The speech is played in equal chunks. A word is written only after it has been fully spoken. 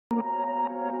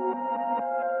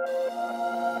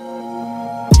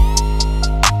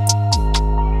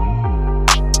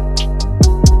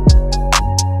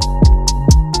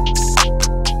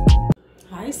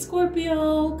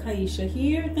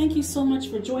here. Thank you so much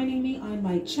for joining me on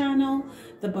my channel,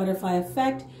 The Butterfly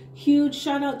Effect. Huge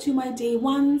shout out to my day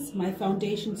ones, my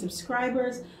foundation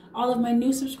subscribers, all of my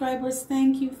new subscribers.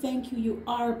 Thank you, you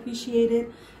are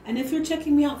appreciated. And if you're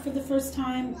checking me out for the first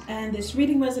time and this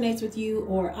reading resonates with you,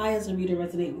 or I as a reader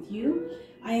resonate with you,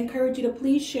 I encourage you to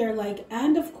please share, like,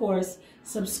 and of course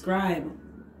subscribe.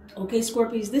 Okay,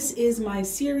 Scorpios, this is my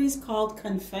series called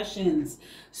Confessions.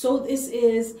 So this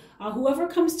is whoever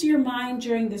comes to your mind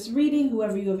during this reading,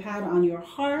 whoever you have had on your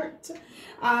heart.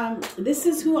 This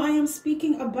is who I am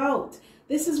speaking about.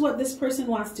 This is what this person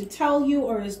wants to tell you,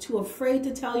 or is too afraid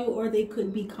to tell you, or they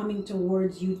could be coming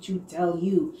towards you to tell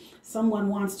you. Someone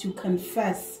wants to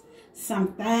confess some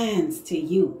things to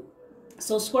you.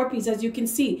 So Scorpios, as you can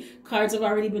see, cards have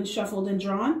already been shuffled and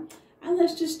drawn. And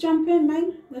let's just jump in,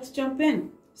 man. Let's jump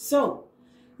in. So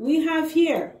we have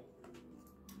here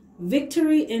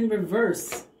victory in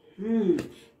reverse,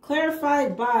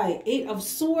 clarified by 8 of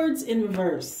Swords in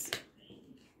reverse,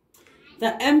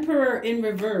 the Emperor in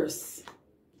reverse,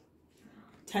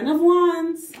 10 of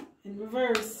Wands in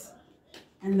reverse,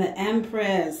 and the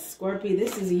Empress. Scorpio,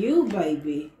 this is you,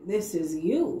 baby. This is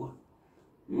you.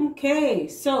 Okay,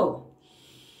 so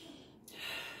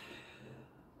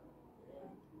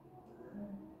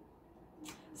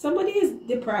somebody is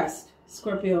depressed,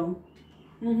 Scorpio.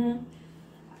 And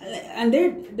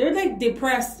they're like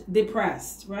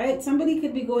depressed, right? Somebody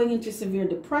could be going into severe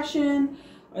depression,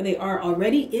 or they are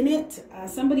already in it.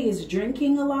 Somebody is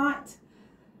drinking a lot.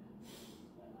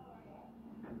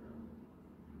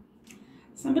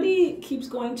 Somebody keeps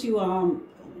going to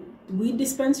weed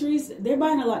dispensaries. They're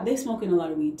buying a lot. They're smoking a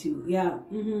lot of weed too. Yeah.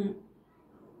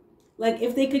 Like,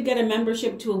 if they could get a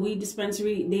membership to a weed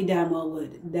dispensary, they damn well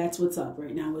would. That's what's up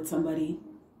right now with somebody.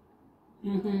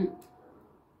 I'm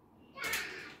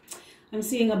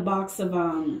seeing a box of,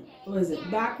 what is it?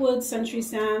 Backwoods, Century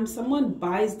Sam. Someone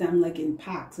buys them like in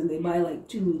packs, and they buy like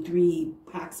 2, 3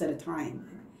 packs at a time.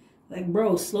 Like,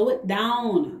 bro, slow it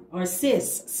down. Or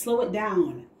sis, slow it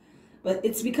down. But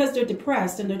it's because they're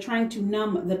depressed and they're trying to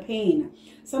numb the pain.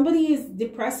 Somebody is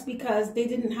depressed because they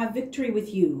didn't have victory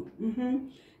with you.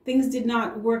 Things did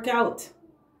not work out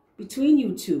between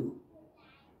you two.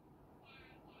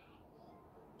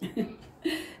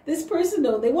 This person,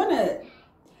 though, they want to...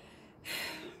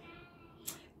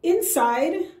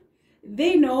 Inside,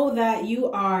 they know that you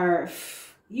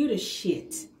the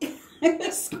shit.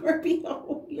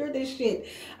 Scorpio, you're the shit.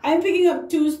 I'm picking up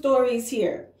 2 stories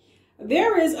here.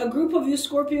 There is a group of you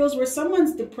Scorpios where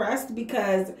someone's depressed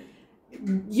because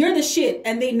you're the shit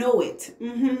and they know it.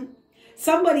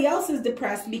 Somebody else is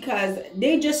depressed because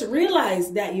they just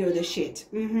realized that you're the shit.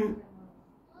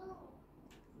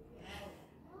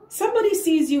 Somebody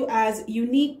sees you as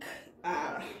unique,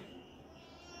 an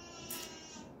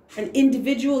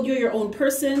individual. You're your own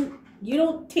person. You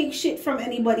don't take shit from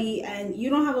anybody, and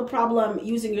you don't have a problem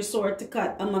using your sword to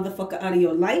cut a motherfucker out of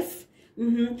your life.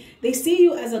 They see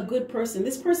you as a good person.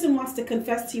 This person wants to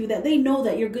confess to you that they know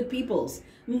that you're good peoples.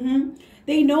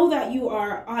 They know that you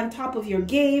are on top of your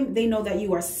game. They know that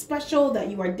you are special, that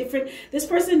you are different. This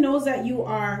person knows that you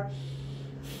are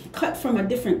cut from a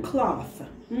different cloth.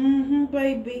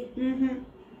 Baby.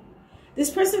 This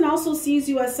person also sees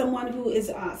you as someone who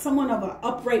is someone of an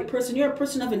upright person. You're a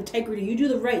person of integrity. You do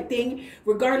the right thing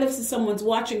regardless if someone's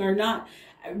watching or not.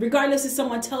 Regardless if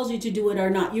someone tells you to do it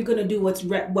or not, you're going to do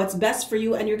what's best for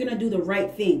you, and you're going to do the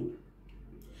right thing.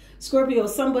 Scorpio,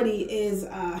 somebody is,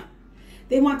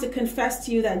 they want to confess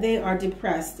to you that they are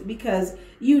depressed because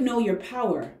you know your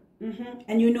power,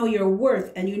 and you know your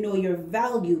worth, and you know your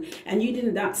value, and you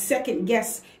did not second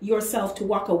guess yourself to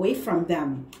walk away from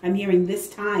them. I'm hearing this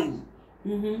time.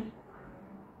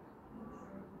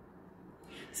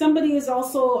 Somebody is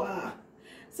also...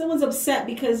 someone's upset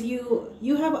because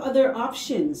you have other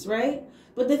options, right?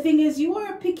 But the thing is, you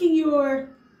are picking your...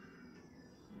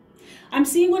 I'm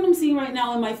seeing what I'm seeing right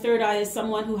now in my third eye is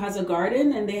someone who has a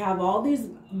garden, and they have all these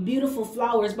beautiful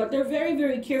flowers, but they're very,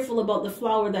 very careful about the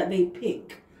flower that they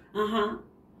pick.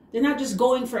 They're not just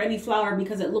going for any flower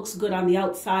because it looks good on the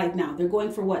outside now. They're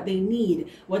going for what they need,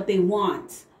 what they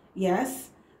want. Yes?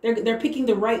 They're picking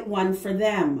the right one for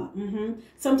them.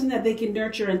 Something that they can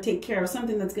nurture and take care of.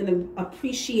 Something that's going to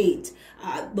appreciate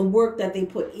the work that they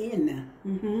put in.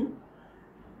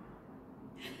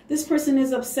 This person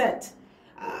is upset,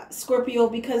 Scorpio,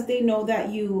 because they know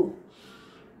that you're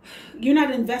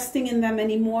not investing in them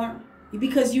anymore.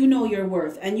 Because you know your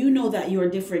worth, and you know that you're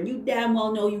different. You damn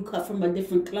well know you cut from a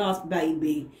different cloth,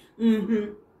 baby.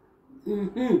 And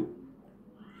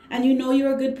you know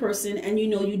you're a good person, and you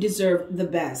know you deserve the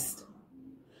best.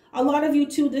 A lot of you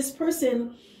too, this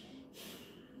person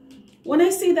When I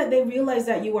say that they realize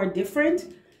that you are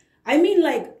different, I mean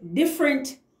like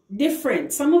different.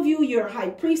 Some of you, you're high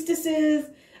priestesses.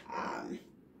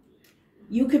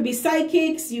 You could be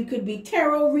psychics. You could be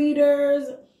tarot readers.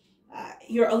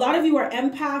 A lot of you are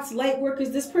empaths, light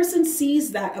workers. This person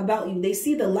sees that about you. They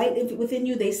see the light within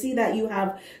you. They see that you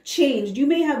have changed. You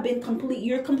may have been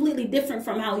you're completely different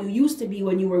from how you used to be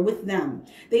when you were with them.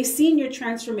 They've seen your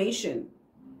transformation.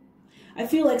 I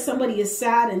feel like somebody is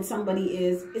sad and somebody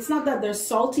is, it's not that they're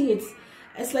salty.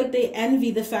 It's like they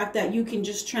envy the fact that you can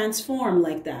just transform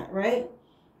like that, right?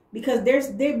 Because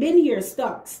they've been here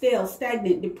stuck, stale,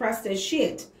 stagnant, depressed as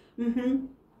shit.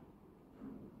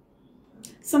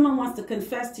 Someone wants to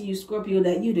confess to you, Scorpio,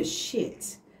 that you the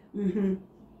shit.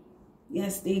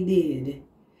 Yes, they did.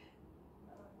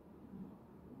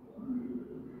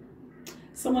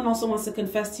 Someone also wants to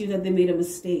confess to you that they made a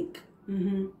mistake.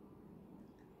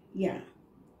 Yeah.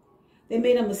 They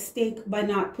made a mistake by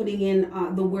not putting in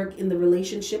the work in the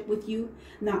relationship with you,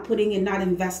 not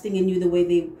investing in you the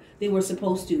way they were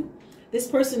supposed to. This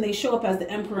person, they show up as the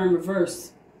Emperor in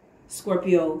reverse,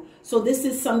 Scorpio. So this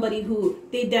is somebody who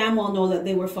they damn well know that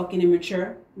they were fucking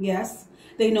immature. Yes.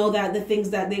 They know that the things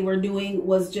that they were doing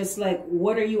was just like,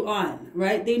 what are you on?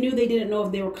 Right? They knew they didn't know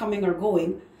if they were coming or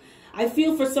going. I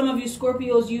feel for some of you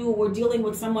Scorpios, you were dealing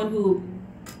with someone who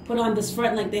put on this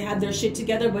front like they had their shit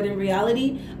together, but in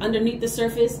reality, underneath the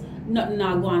surface, nothing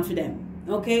not going for them.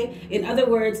 Okay? In other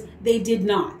words, they did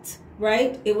not.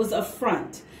 Right? It was a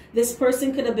front. This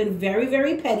person could have been very,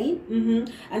 very petty.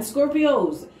 And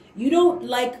Scorpios, you don't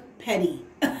like petty.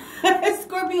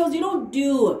 Scorpios, you don't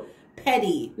do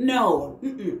petty. No.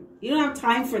 You don't have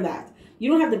time for that.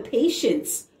 You don't have the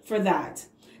patience for that.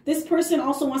 This person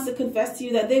also wants to confess to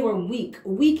you that they were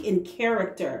weak in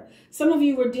character. Some of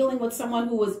you were dealing with someone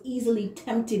who was easily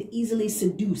tempted, easily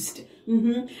seduced.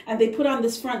 And they put on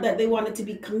this front that they wanted to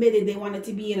be committed. They wanted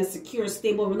to be in a secure,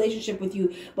 stable relationship with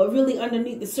you. But really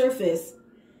underneath the surface,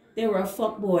 they were a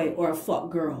fuck boy or a fuck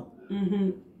girl.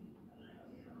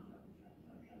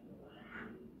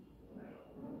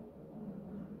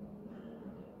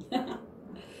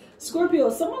 Scorpio,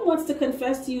 someone wants to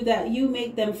confess to you that you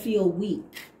make them feel weak.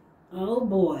 Oh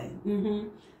boy.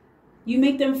 You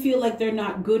make them feel like they're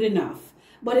not good enough.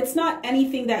 But it's not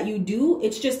anything that you do.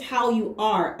 It's just how you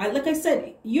are. Like I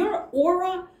said, your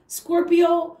aura,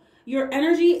 Scorpio, your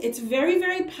energy, it's very,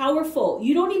 very powerful.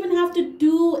 You don't even have to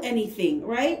do anything,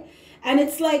 right? And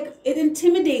it's like, it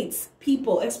intimidates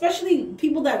people, especially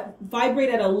people that vibrate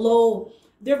at a low.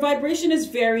 Their vibration is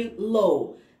very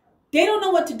low. They don't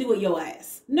know what to do with your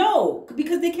ass. No,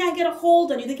 because they can't get a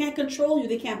hold on you. They can't control you.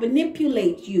 They can't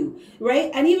manipulate you,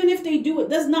 right? And even if they do, it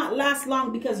does not last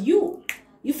long because you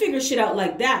figure shit out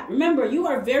like that. Remember, you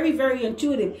are very, very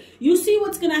intuitive. You see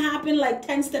what's going to happen like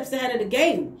 10 steps ahead of the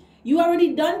game. You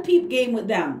already done peep game with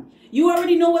them. You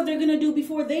already know what they're going to do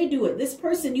before they do it. This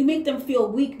person, you make them feel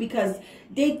weak because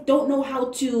they don't know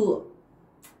how to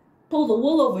pull the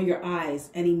wool over your eyes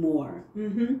anymore.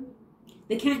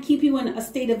 They can't keep you in a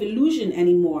state of illusion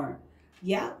anymore.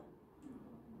 Yeah.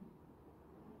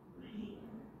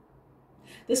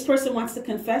 This person wants to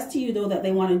confess to you, though, that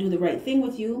they want to do the right thing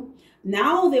with you.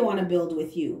 Now they want to build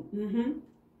with you.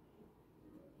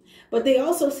 But they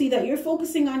also see that you're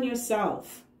focusing on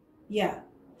yourself. Yeah.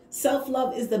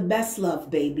 Self-love is the best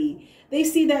love, baby. They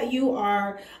see that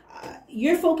you're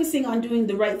focusing on doing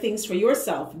the right things for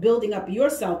yourself, building up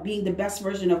yourself, being the best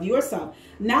version of yourself.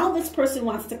 Now this person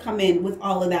wants to come in with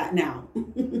all of that now.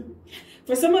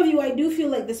 For some of you, I do feel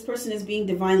like this person is being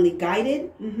divinely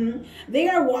guided. They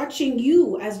are watching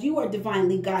you as you are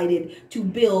divinely guided to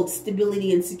build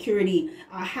stability and security,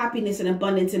 happiness and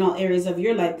abundance in all areas of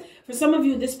your life. For some of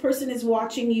you, this person is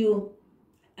watching you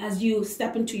as you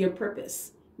step into your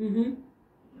purpose.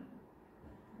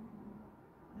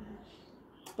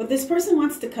 But this person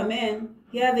wants to come in.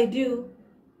 Yeah, they do.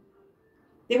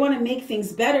 They want to make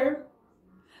things better.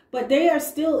 But they are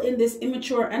still in this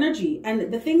immature energy.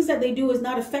 And the things that they do is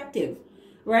not effective.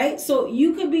 Right? So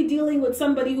you could be dealing with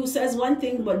somebody who says one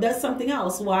thing but does something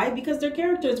else. Why? Because their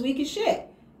character is weak as shit.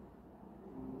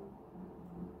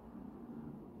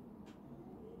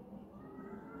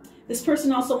 This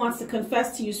person also wants to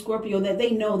confess to you, Scorpio, that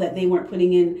they know that they weren't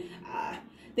putting in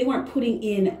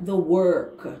the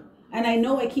work. And I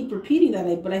know I keep repeating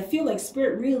that, but I feel like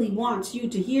Spirit really wants you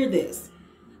to hear this.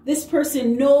 This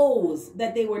person knows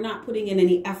that they were not putting in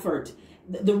any effort,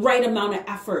 the right amount of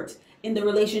effort in the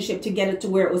relationship to get it to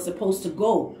where it was supposed to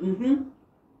go.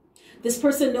 This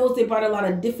person knows they brought a lot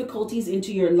of difficulties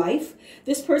into your life.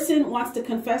 This person wants to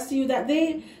confess to you that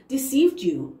they deceived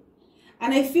you.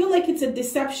 And I feel like it's a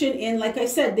deception in, like I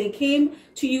said, they came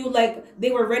to you like they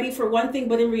were ready for one thing,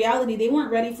 but in reality, they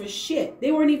weren't ready for shit.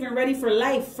 They weren't even ready for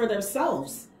life for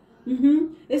themselves.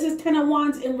 This is 10 of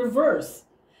Wands in reverse.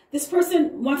 This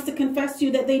person wants to confess to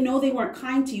you that they know they weren't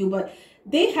kind to you, but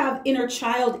they have inner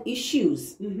child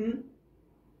issues.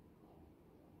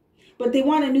 But they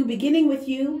want a new beginning with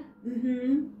you.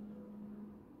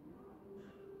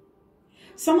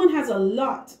 Someone has a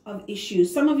lot of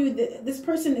issues. Some of you, this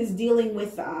person is dealing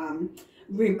with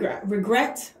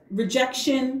regret,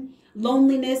 rejection,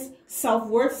 loneliness,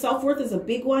 self-worth. Self-worth is a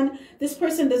big one. This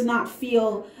person does not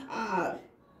feel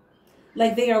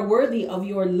like they are worthy of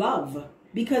your love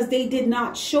because they did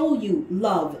not show you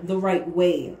love the right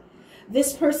way.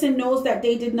 This person knows that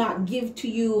they did not give to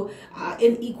you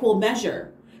in equal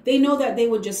measure. They know that they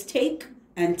would just take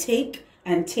and take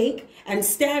and take and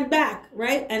stand back,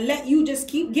 right? And let you just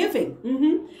keep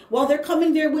giving. While they're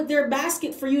coming there with their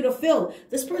basket for you to fill.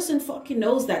 This person fucking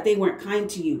knows that they weren't kind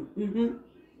to you.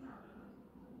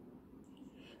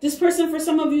 This person, for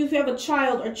some of you, if you have a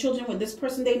child or children with this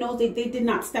person, they know they did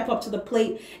not step up to the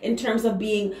plate in terms of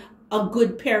being a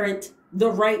good parent, the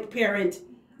right parent,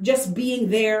 just being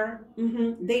there.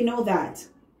 They know that.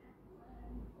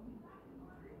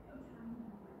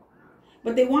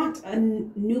 But they want a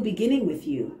new beginning with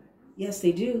you. Yes,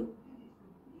 they do.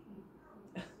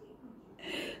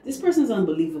 This person's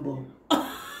unbelievable.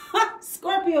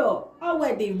 Scorpio,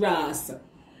 already Ross.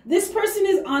 This person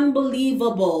is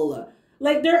unbelievable.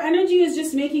 Like their energy is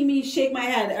just making me shake my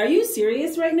head. Are you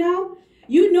serious right now?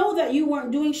 You know that you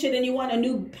weren't doing shit and you want a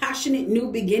new passionate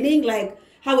new beginning like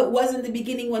how it was in the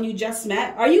beginning when you just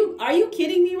met. Are you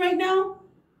kidding me right now?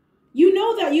 You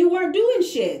know that you weren't doing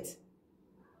shit.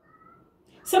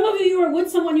 Some of you are with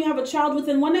someone you have a child with,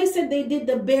 and when I said they did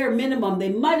the bare minimum, they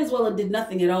might as well have did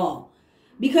nothing at all.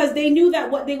 Because they knew that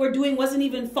what they were doing wasn't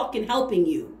even fucking helping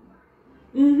you.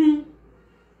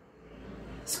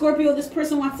 Scorpio, this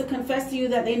person wants to confess to you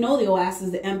that they know your ass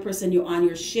is the Empress and you're on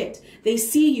your shit. They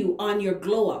see you on your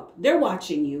glow up. They're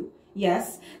watching you.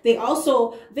 Yes. They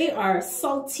are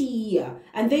salty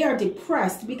and they are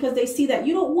depressed because they see that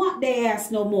you don't want their ass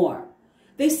no more.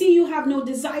 They see you have no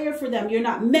desire for them. You're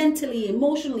not mentally,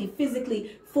 emotionally,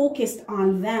 physically focused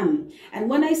on them. And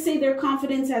when I say their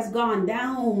confidence has gone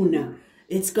down,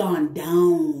 it's gone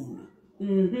down.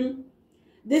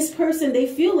 This person, they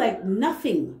feel like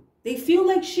nothing. They feel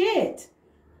like shit.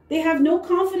 They have no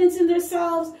confidence in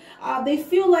themselves. They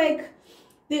feel like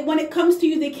when it comes to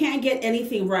you, they can't get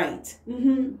anything right.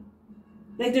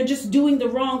 Like they're just doing the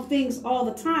wrong things all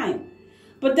the time.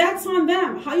 But that's on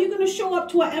them. How are you going to show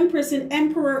up to an Empress and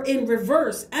Emperor in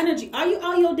reverse energy? Are you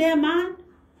out your damn mind?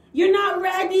 You're not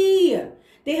ready.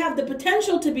 They have the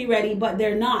potential to be ready, but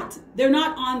they're not. They're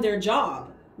not on their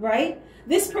job, right?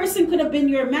 This person could have been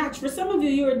your match. For some of you,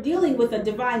 you're dealing with a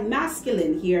divine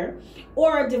masculine here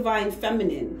or a divine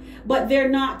feminine, but they're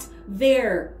not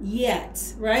there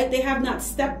yet, right? They have not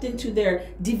stepped into their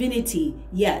divinity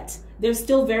yet. They're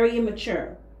still very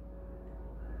immature.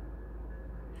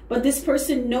 But this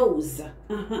person knows.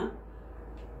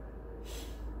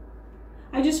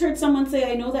 I just heard someone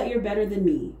say, I know that you're better than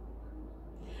me.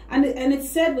 And it's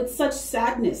said with such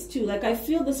sadness too. Like I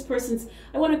feel this person's,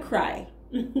 I want to cry.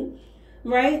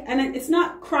 Right? And it's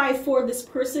not cry for this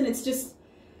person. It's just,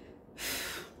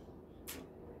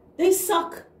 they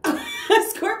suck.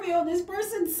 Scorpio, this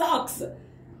person sucks.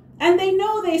 And they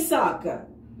know they suck.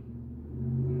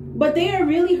 But they are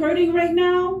really hurting right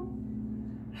now.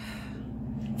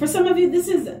 For some of you, this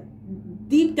is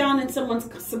deep down in someone's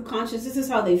subconscious. This is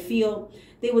how they feel.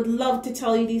 They would love to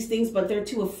tell you these things, but they're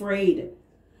too afraid.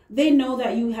 They know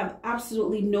that you have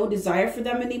absolutely no desire for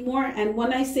them anymore. And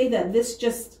when I say that, this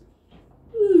just,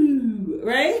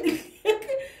 right?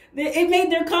 It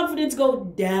made their confidence go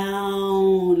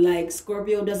down. Like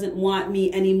Scorpio doesn't want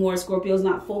me anymore. Scorpio's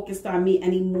not focused on me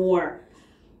anymore.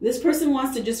 This person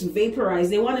wants to just vaporize.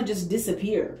 They want to just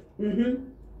disappear.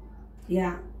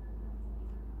 Yeah.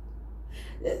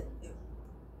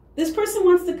 This person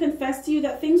wants to confess to you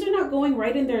that things are not going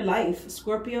right in their life,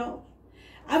 Scorpio.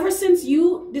 Ever since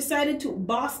you decided to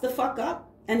boss the fuck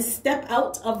up and step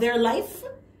out of their life,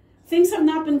 things have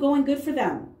not been going good for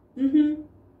them.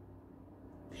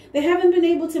 They haven't been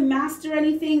able to master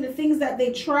anything. The things that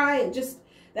they try,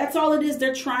 that's all it is.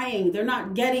 They're trying. They're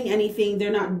not getting anything.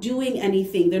 They're not doing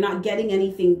anything. They're not getting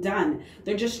anything done.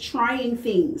 They're just trying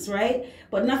things, right?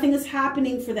 But nothing is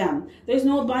happening for them. There's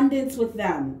no abundance with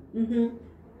them.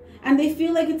 And they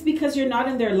feel like it's because you're not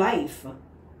in their life.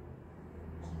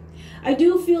 I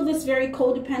do feel this very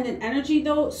codependent energy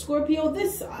though, Scorpio.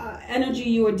 This energy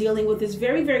you are dealing with is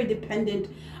very, very dependent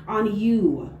on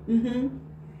you.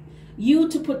 You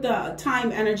to put the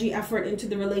time, energy, effort into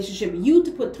the relationship. You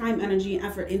to put time, energy, and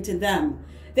effort into them.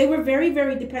 They were very,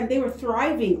 very dependent. They were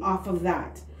thriving off of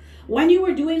that. When you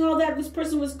were doing all that, this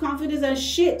person was confident as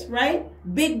shit, right?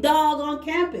 Big dog on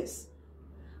campus.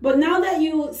 But now that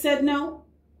you said no,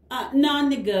 nah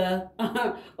nigga,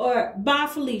 or bye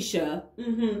Felicia,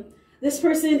 this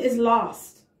person is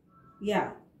lost.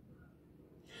 Yeah.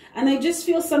 And I just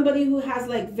feel somebody who has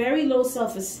like very low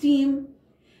self-esteem.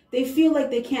 They feel like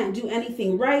they can't do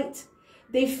anything right.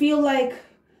 They feel like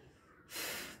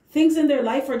things in their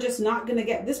life are just not going to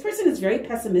get... This person is very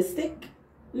pessimistic.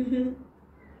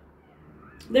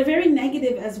 They're very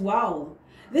negative as well.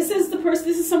 This is the person,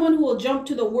 this is someone who will jump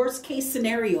to the worst case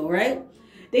scenario, right?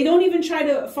 They don't even try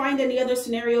to find any other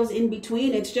scenarios in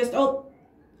between. It's just, oh,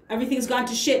 everything's gone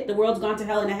to shit. The world's gone to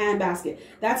hell in a handbasket.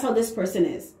 That's how this person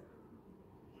is.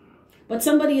 But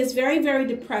somebody is very, very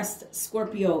depressed,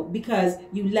 Scorpio, because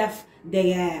you left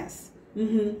their ass.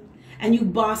 And you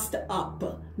bossed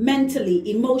up mentally,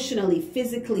 emotionally,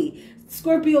 physically.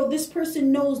 Scorpio, this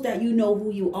person knows that you know who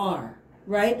you are,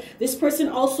 right? This person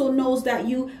also knows that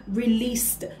you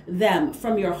released them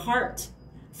from your heart,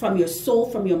 from your soul,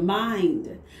 from your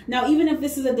mind. Now, even if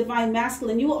this is a divine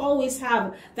masculine, you will always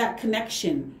have that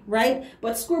connection, right?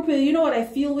 But Scorpio, you know what I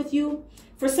feel with you?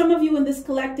 For some of you in this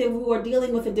collective who are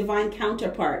dealing with a divine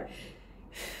counterpart,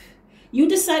 you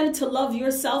decided to love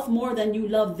yourself more than you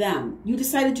love them. You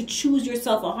decided to choose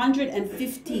yourself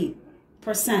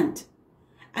 150%.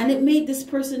 And it made this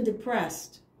person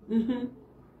depressed.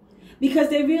 Because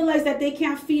they realize that they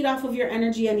can't feed off of your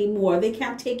energy anymore. They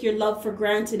can't take your love for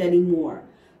granted anymore.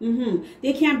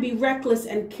 They can't be reckless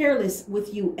and careless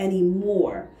with you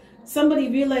anymore. Somebody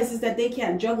realizes that they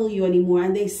can't juggle you anymore,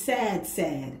 and they sad.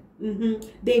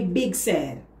 They big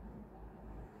sad.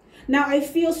 Now I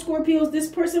feel, Scorpios, this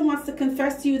person wants to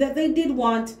confess to you that they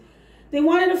wanted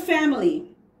a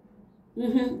family.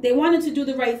 They wanted to do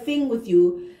the right thing with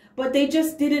you, but they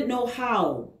just didn't know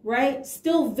how, right?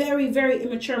 Still very, very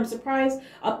immature. I'm surprised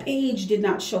a page did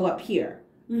not show up here.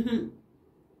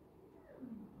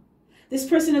 This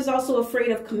person is also afraid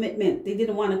of commitment. They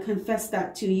didn't want to confess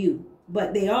that to you,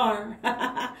 but they are.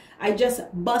 I just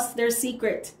bust their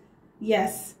secret.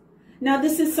 Yes. Now,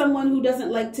 this is someone who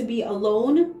doesn't like to be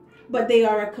alone, but they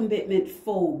are a commitment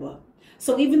phobe.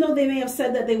 So even though they may have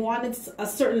said that they wanted a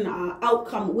certain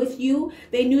outcome with you,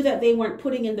 they knew that they weren't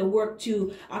putting in the work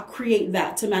to create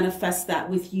that, to manifest that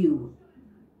with you.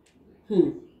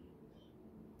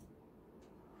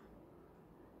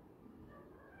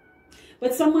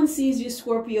 But someone sees you,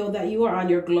 Scorpio, that you are on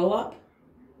your glow up.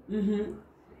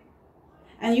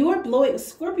 And you are blowing,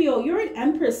 Scorpio, you're an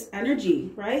Empress energy,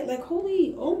 right? Like,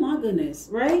 holy, oh my goodness,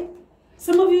 right?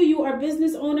 Some of you are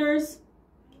business owners,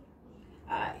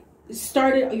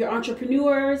 you're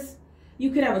entrepreneurs.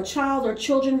 You could have a child or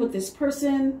children with this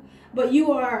person, but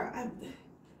you are,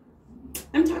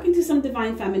 I'm talking to some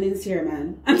divine feminines here,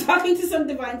 man. I'm talking to some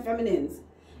divine feminines.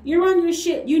 You're on your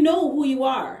shit. You know who you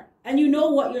are, and you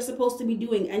know what you're supposed to be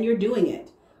doing, and you're doing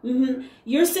it.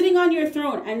 You're sitting on your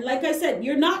throne, and like I said,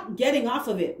 you're not getting off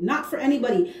of it. Not for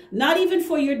anybody, not even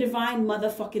for your divine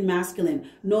motherfucking masculine.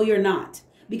 No, you're not,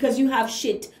 because you have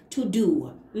shit to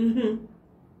do.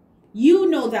 You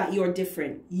know that you're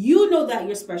different. You know that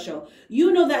you're special.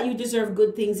 You know that you deserve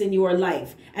good things in your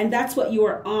life, and that's what you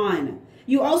are on.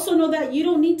 You also know that you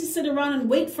don't need to sit around and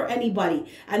wait for anybody,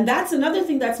 and that's another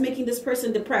thing that's making this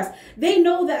person depressed. They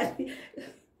know that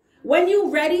when you're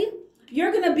ready,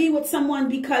 you're going to be with someone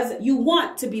because you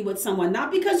want to be with someone,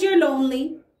 not because you're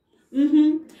lonely.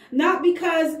 Not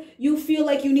because you feel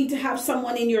like you need to have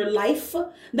someone in your life,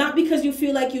 not because you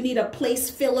feel like you need a place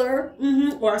filler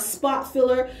or a spot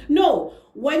filler. No,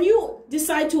 when you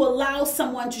decide to allow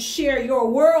someone to share your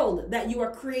world that you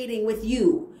are creating with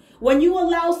you, when you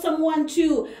allow someone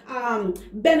to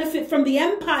benefit from the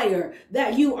empire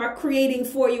that you are creating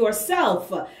for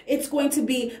yourself, it's going to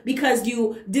be because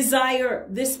you desire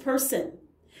this person.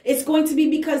 It's going to be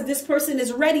because this person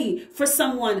is ready for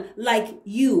someone like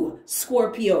you,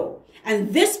 Scorpio.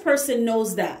 And this person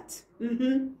knows that.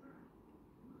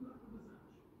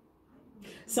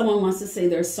 Someone wants to say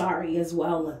they're sorry as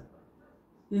well.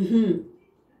 This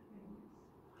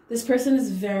person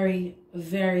is very,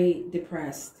 very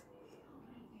depressed.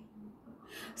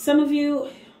 Some of you,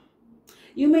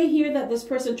 you may hear that this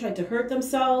person tried to hurt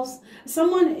themselves.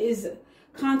 Someone is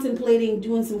contemplating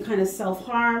doing some kind of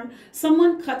self-harm.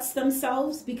 Someone cuts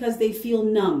themselves because they feel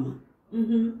numb.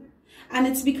 And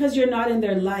it's because you're not in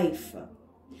their life.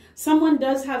 Someone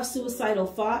does have suicidal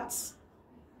thoughts.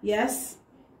 Yes.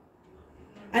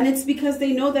 And it's because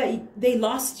they know that they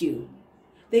lost you.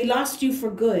 They lost you for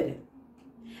good.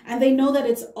 And they know that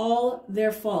it's all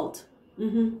their fault.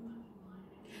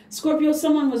 Scorpio,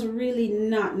 someone was really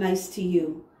not nice to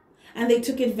you, and they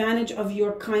took advantage of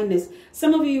your kindness.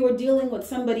 Some of you were dealing with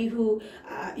somebody who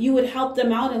you would help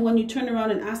them out, and when you turn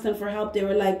around and ask them for help, they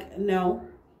were like, no.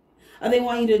 Or they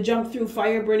want you to jump through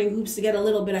fire-burning hoops to get a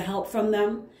little bit of help from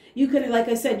them. You could, like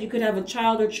I said, you could have a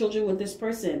child or children with this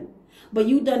person, but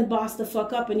you done bossed the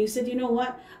fuck up, and you said, you know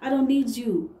what? I don't need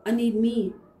you. I need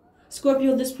me.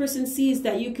 Scorpio, this person sees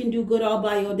that you can do good all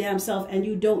by your damn self, and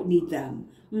you don't need them.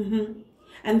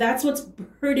 And that's what's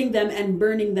hurting them and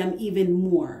burning them even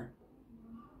more.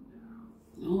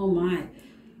 Oh my.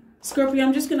 Scorpio,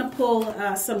 I'm just going to pull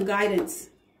some guidance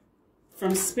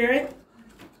from Spirit.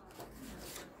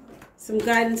 Some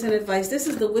guidance and advice. This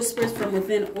is the Whispers from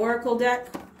Within Oracle deck.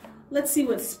 Let's see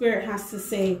what Spirit has to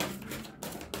say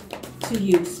to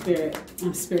you, Spirit.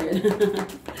 I'm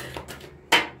Spirit.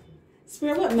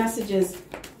 Spirit, what messages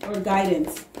or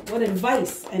guidance, what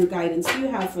advice and guidance do you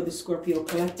have for the Scorpio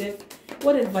Collective?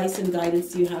 What advice and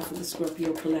guidance do you have for the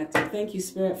Scorpio Collective? Thank you,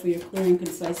 Spirit, for your clear and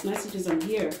concise messages. I'm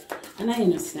here, and I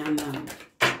understand them.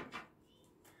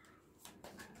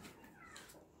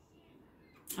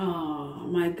 Oh,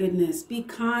 my goodness. Be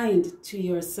kind to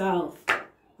yourself.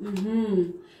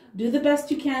 Do the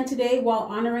best you can today while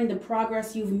honoring the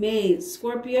progress you've made.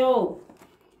 Scorpio,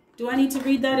 do I need to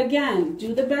read that again?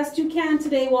 Do the best you can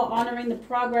today while honoring the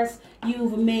progress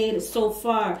you've made so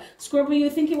far. Scorpio, you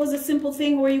think it was a simple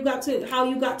thing where you got to, how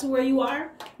you got to where you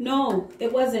are? No,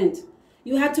 it wasn't.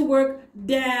 You had to work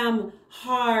damn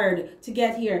hard to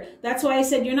get here. That's why I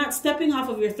said you're not stepping off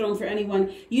of your throne for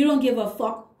anyone. You don't give a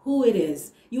fuck who it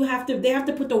is. You have to, they have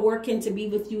to put the work in to be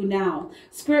with you now.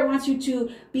 Spirit wants you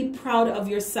to be proud of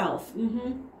yourself.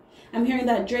 I'm hearing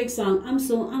that Drake song. I'm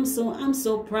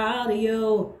so proud of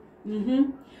you.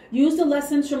 Use the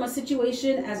lessons from a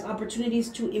situation as opportunities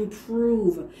to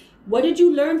improve. What did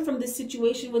you learn from this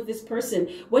situation with this person?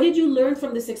 What did you learn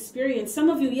from this experience? Some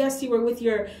of you, yes, you were with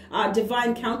your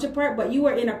divine counterpart, but you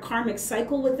were in a karmic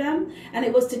cycle with them, and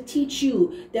it was to teach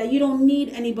you that you don't need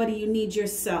anybody, you need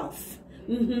yourself.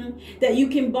 That you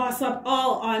can boss up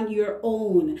all on your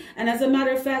own. And as a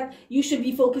matter of fact, you should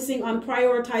be focusing on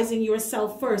prioritizing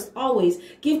yourself first. Always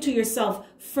give to yourself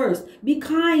first. Be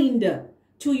kind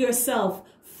to yourself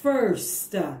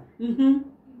first.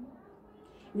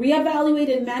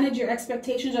 Reevaluate and manage your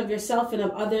expectations of yourself and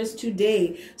of others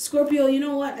today. Scorpio, you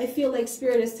know what? I feel like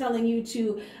Spirit is telling you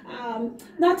to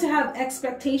not to have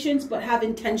expectations, but have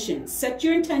intentions. Set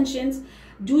your intentions,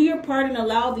 do your part, and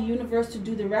allow the universe to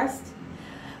do the rest.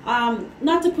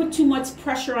 Not to put too much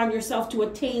pressure on yourself to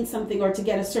attain something or to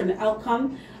get a certain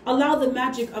outcome. Allow the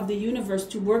magic of the universe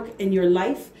to work in your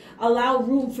life. Allow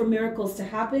room for miracles to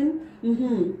happen.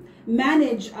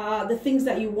 Manage the things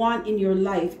that you want in your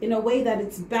life in a way that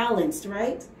it's balanced,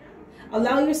 right?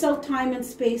 Allow yourself time and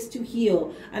space to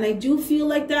heal. And I do feel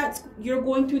like that you're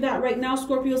going through that right now,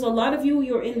 Scorpios. A lot of you,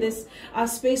 you're in this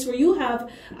space where you have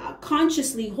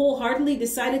consciously, wholeheartedly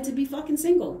decided to be fucking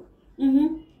single.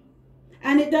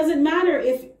 And it doesn't matter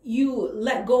if you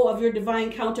let go of your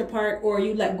divine counterpart or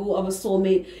you let go of a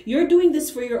soulmate. You're doing this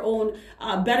for your own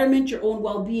betterment, your own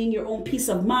well-being, your own peace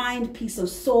of mind, peace of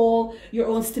soul, your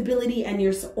own stability, and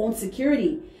your own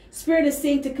security. Spirit is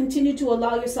saying to continue to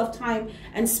allow yourself time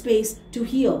and space to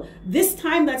heal. This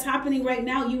time that's happening right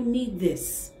now, you need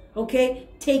this. Okay?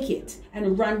 Take it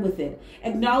and run with it.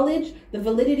 Acknowledge the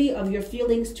validity of your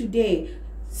feelings today.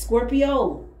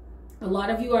 Scorpio, a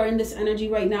lot of you are in this energy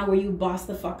right now where you boss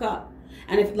the fuck up.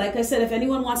 And if, like I said, if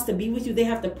anyone wants to be with you, they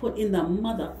have to put in the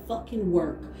motherfucking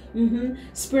work.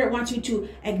 Spirit wants you to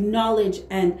acknowledge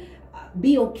and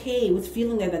be okay with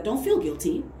feeling like that. Don't feel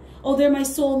guilty. Oh, they're my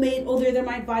soulmate. Oh, they're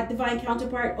my divine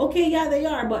counterpart. Okay, yeah, they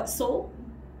are. But so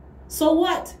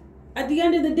what? At the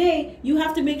end of the day, you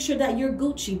have to make sure that you're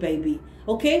Gucci, baby.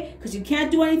 Okay? Because you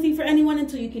can't do anything for anyone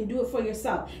until you can do it for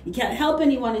yourself. You can't help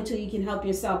anyone until you can help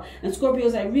yourself. And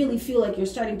Scorpios, I really feel like you're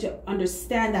starting to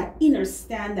understand that,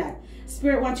 understand that.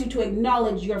 Spirit wants you to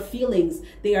acknowledge your feelings.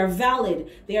 They are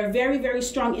valid. They are very, very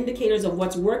strong indicators of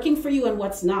what's working for you and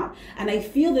what's not. And I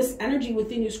feel this energy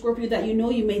within you, Scorpio, that you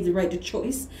know you made the right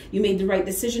choice. You made the right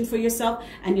decision for yourself,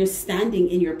 and you're standing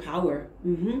in your power.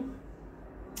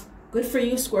 Good for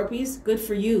you, Scorpios. Good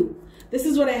for you. This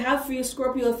is what I have for you,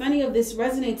 Scorpio. If any of this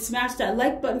resonates, smash that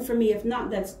like button for me. If not,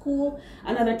 that's cool.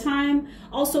 Another time.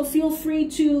 Also, feel free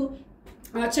to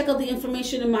check out the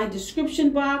information in my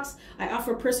description box. I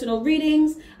offer personal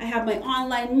readings. I have my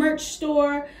online merch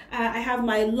store. I have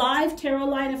my live tarot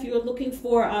line if you're looking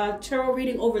for a tarot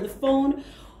reading over the phone.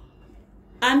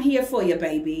 I'm here for you,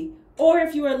 baby. Or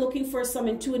if you are looking for some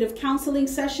intuitive counseling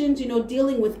sessions, you know,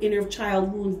 dealing with inner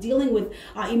child wounds, dealing with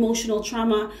emotional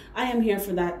trauma, I am here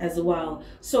for that as well.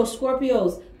 So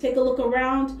Scorpios, take a look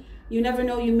around. You never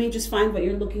know, you may just find what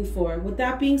you're looking for. With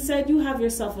that being said, you have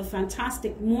yourself a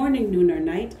fantastic morning, noon, or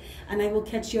night, and I will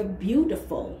catch your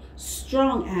beautiful,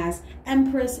 strong-ass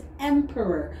Empress,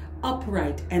 Emperor,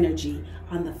 upright energy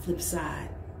on the flip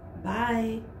side.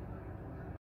 Bye.